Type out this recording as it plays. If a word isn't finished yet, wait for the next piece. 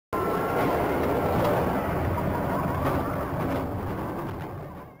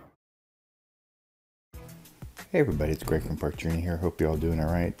Hey everybody, it's Greg from Park Journey here. Hope you're all doing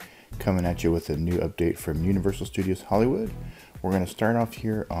alright. Coming at you with a new update from Universal Studios Hollywood. We're going to start off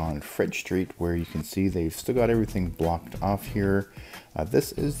here on Fred Street, where you can see they've still got everything blocked off here.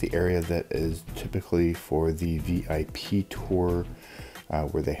 This is the area that is typically for the VIP tour,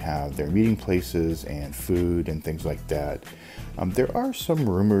 where they have their meeting places and food and things like that. There are some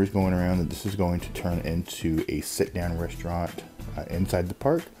rumors going around that this is going to turn into a sit-down restaurant inside the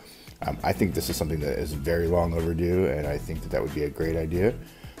park. I think this is something that is very long overdue, and I think that would be a great idea.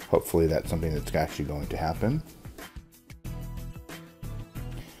 Hopefully that's something that's actually going to happen.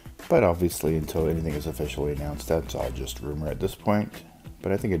 But obviously, until anything is officially announced, that's all just rumor at this point.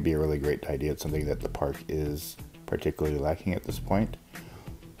 But I think it'd be a really great idea. It's something that the park is particularly lacking at this point.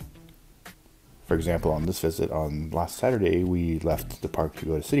 For example, on this visit on last Saturday, we left the park to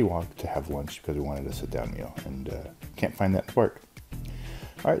go to City Walk to have lunch because we wanted a sit-down meal, and can't find that in the park.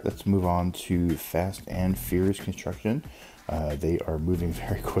 Alright, let's move on to Fast and Furious construction. They are moving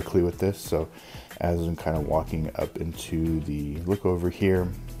very quickly with this, so as I'm kind of walking up into the look over here,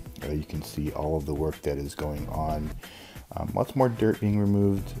 you can see all of the work that is going on. Lots more dirt being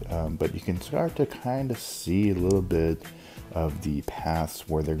removed, but you can start to kind of see a little bit of the paths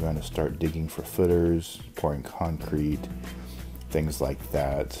where they're going to start digging for footers, pouring concrete, things like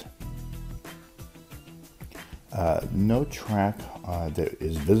that. No track that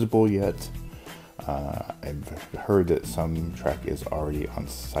is visible yet. I've heard that some track is already on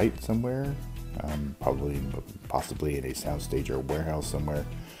site somewhere, possibly in a soundstage or warehouse somewhere,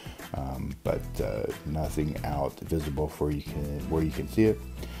 but nothing out visible where you can see it.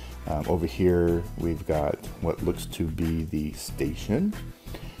 Over here we've got what looks to be the station,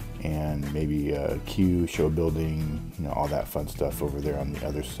 and maybe a queue, show building, all that fun stuff over there on the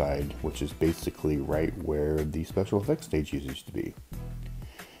other side, which is basically right where the special effects stage used to be.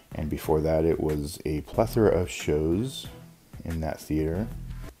 And before that, it was a plethora of shows in that theater.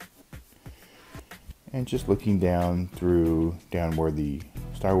 And just looking down where the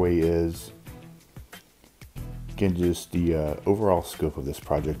Starway is, again, just the overall scope of this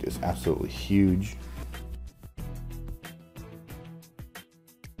project is absolutely huge.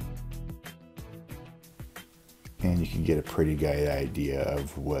 And you can get a pretty good idea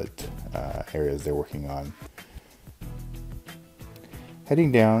of what areas they're working on.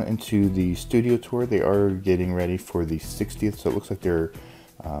 Heading down into the studio tour, they are getting ready for the 60th, so it looks like they're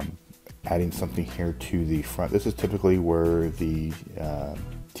adding something here to the front. This is typically where the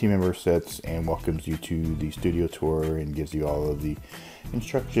team member sits and welcomes you to the studio tour and gives you all of the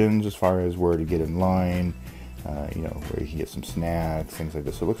instructions as far as where to get in line, where you can get some snacks, things like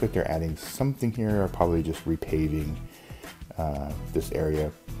this. So it looks like they're adding something here, or probably just repaving this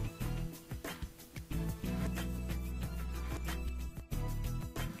area.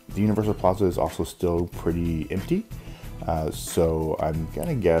 The Universal Plaza is also still pretty empty, so I'm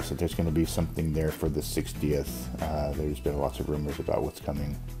gonna guess that there's gonna be something there for the 60th. There's been lots of rumors about what's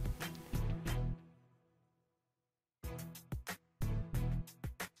coming.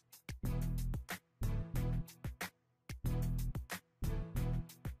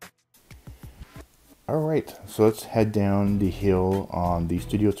 Alright, so let's head down the hill on the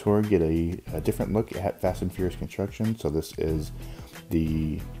studio tour, get a different look at Fast and Furious construction. So this is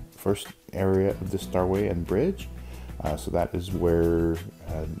the first area of the Starway and bridge. So that is where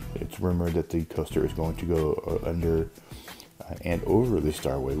it's rumored that the coaster is going to go under and over the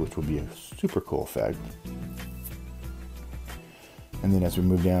Starway, which will be a super cool effect. And then as we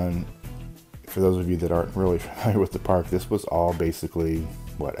move down, for those of you that aren't really familiar with the park, this was all basically,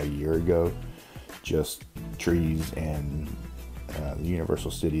 a year ago? Just trees and the Universal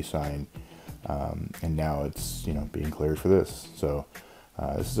City sign, and now it's being cleared for this. So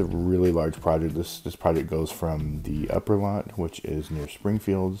this is a really large project. This project goes from the upper lot, which is near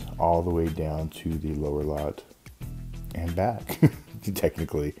Springfield, all the way down to the lower lot and back.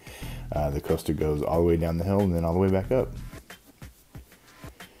 Technically, the coaster goes all the way down the hill and then all the way back up.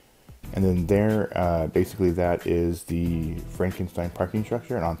 And then there, basically that is the Frankenstein parking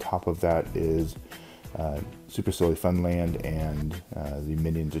structure, and on top of that is Super Silly Funland and the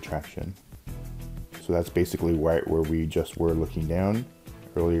Minions attraction. So that's basically right where we just were looking down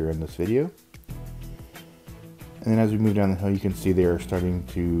earlier in this video. And then as we move down the hill, you can see they are starting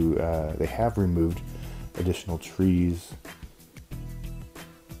to, they have removed additional trees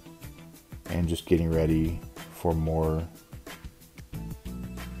and just getting ready for more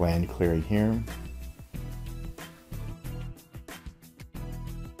land clearing here.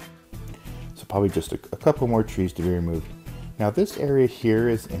 So probably just a couple more trees to be removed. Now this area here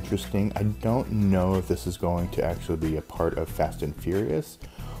is interesting. I don't know if this is going to actually be a part of Fast and Furious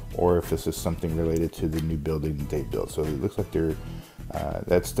or if this is something related to the new building that they built. So it looks like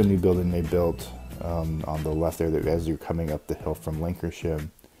that's the new building they built on the left there, that as you're coming up the hill from Lancashire,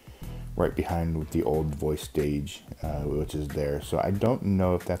 right behind the old Voice stage, which is there. So I don't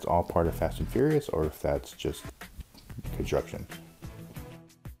know if that's all part of Fast and Furious or if that's just construction.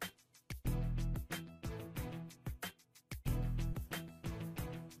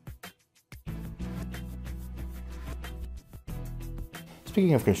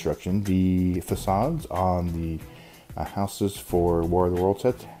 Speaking of construction, the facades on the houses for War of the Worlds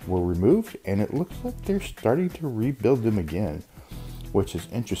sets were removed, and it looks like they're starting to rebuild them again, which is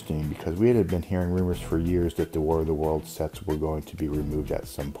interesting because we had been hearing rumors for years that the War of the Worlds sets were going to be removed at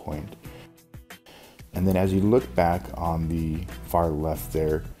some point. And then as you look back on the far left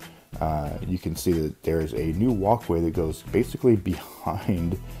there, you can see that there's a new walkway that goes basically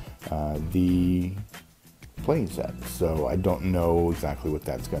behind the playing set. So I don't know exactly what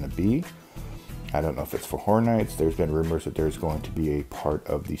that's going to be. I don't know if it's for Horror Nights. There's been rumors that there's going to be a part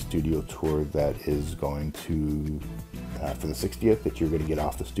of the studio tour that is going to, for the 60th, that you're going to get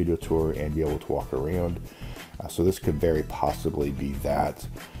off the studio tour and be able to walk around. So this could very possibly be that.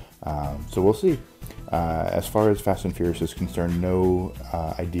 So we'll see. As far as Fast and Furious is concerned, no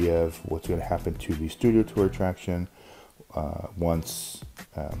idea of what's going to happen to the studio tour attraction. Once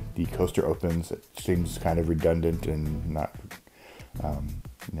the coaster opens, it seems kind of redundant and not,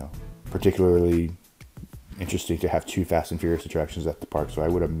 particularly interesting to have two Fast and Furious attractions at the park. So I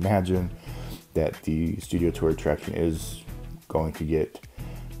would imagine that the studio tour attraction is going to get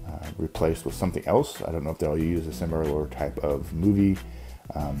replaced with something else. I don't know if they'll use a similar type of movie,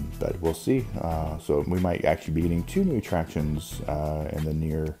 but we'll see. So we might actually be getting two new attractions in the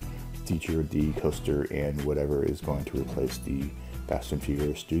near future, the coaster and whatever is going to replace the Fast and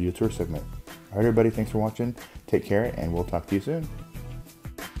Furious studio tour segment. All right, everybody, thanks for watching. Take care, and we'll talk to you soon.